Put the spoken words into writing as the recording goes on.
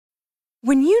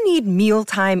When you need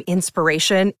mealtime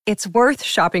inspiration, it's worth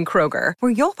shopping Kroger,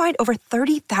 where you'll find over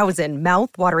 30,000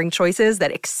 mouth-watering choices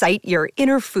that excite your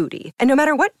inner foodie. And no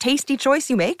matter what tasty choice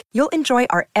you make, you'll enjoy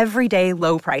our everyday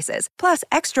low prices, plus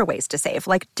extra ways to save,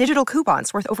 like digital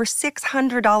coupons worth over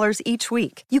 $600 each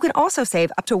week. You can also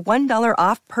save up to $1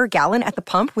 off per gallon at the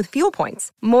pump with fuel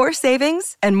points. More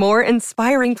savings and more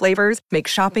inspiring flavors make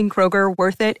shopping Kroger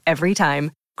worth it every time.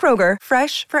 Kroger,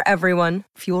 fresh for everyone.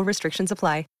 Fuel restrictions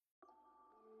apply.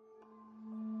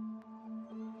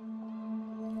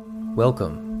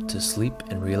 Welcome to Sleep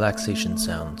and Relaxation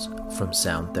Sounds from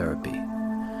Sound Therapy.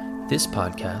 This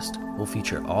podcast will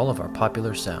feature all of our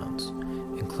popular sounds,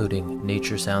 including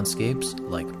nature soundscapes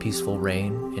like peaceful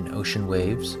rain and ocean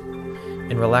waves,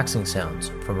 and relaxing sounds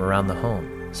from around the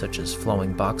home, such as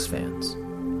flowing box fans.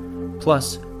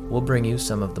 Plus, we'll bring you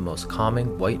some of the most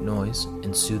calming white noise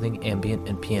and soothing ambient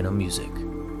and piano music.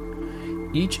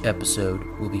 Each episode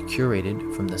will be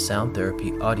curated from the Sound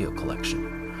Therapy audio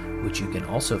collection, which you can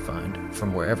also find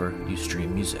from wherever you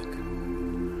stream music.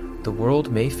 The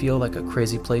world may feel like a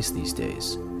crazy place these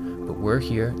days, but we're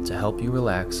here to help you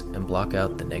relax and block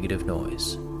out the negative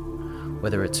noise.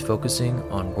 Whether it's focusing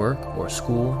on work or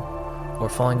school, or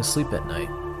falling asleep at night,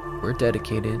 we're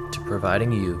dedicated to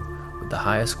providing you with the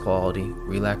highest quality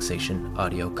relaxation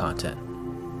audio content.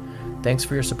 Thanks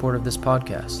for your support of this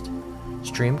podcast.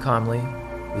 Stream calmly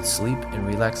with sleep and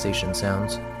relaxation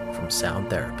sounds from Sound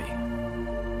Therapy.